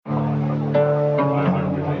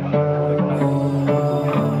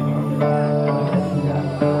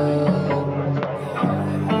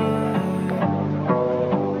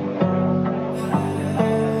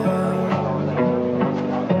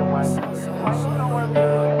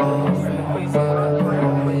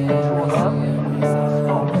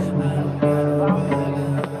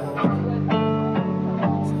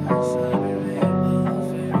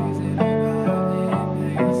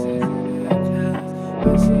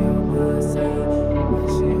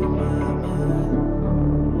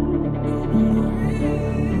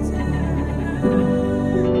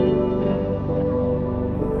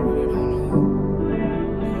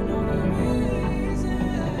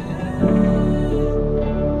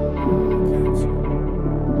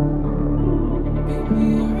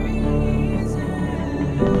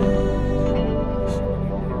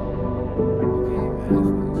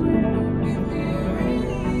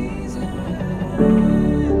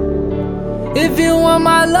If you want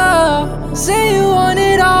my love, say you want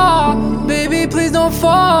it all. Baby, please don't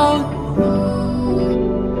fall.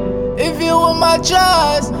 If you want my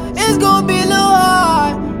trust, it's gonna be a little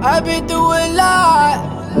hard. I've been through a lot.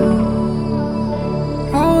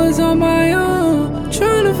 I was on my own,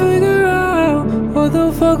 trying to figure out what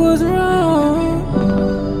the fuck was wrong.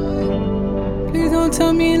 Please don't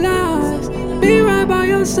tell me lies. Be right by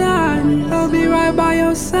your side. I'll be right by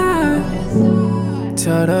your side.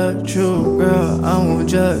 Tell the truth, girl. I won't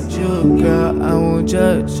judge you, girl. I won't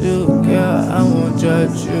judge you, girl. I won't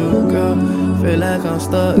judge you, girl. Feel like I'm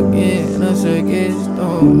stuck in a circus.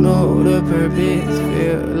 Don't know the purpose.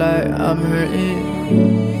 Feel like I'm hurting.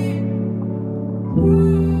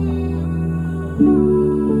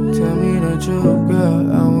 Tell me the truth,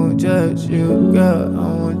 girl. I won't judge you, girl. I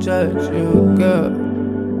won't judge you, girl.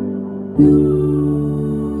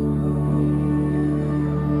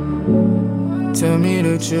 Tell me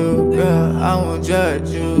the truth, girl. I won't judge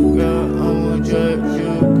you, girl. I won't judge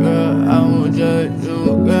you, girl. I won't judge you,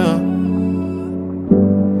 girl.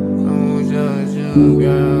 I won't judge you,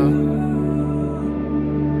 girl.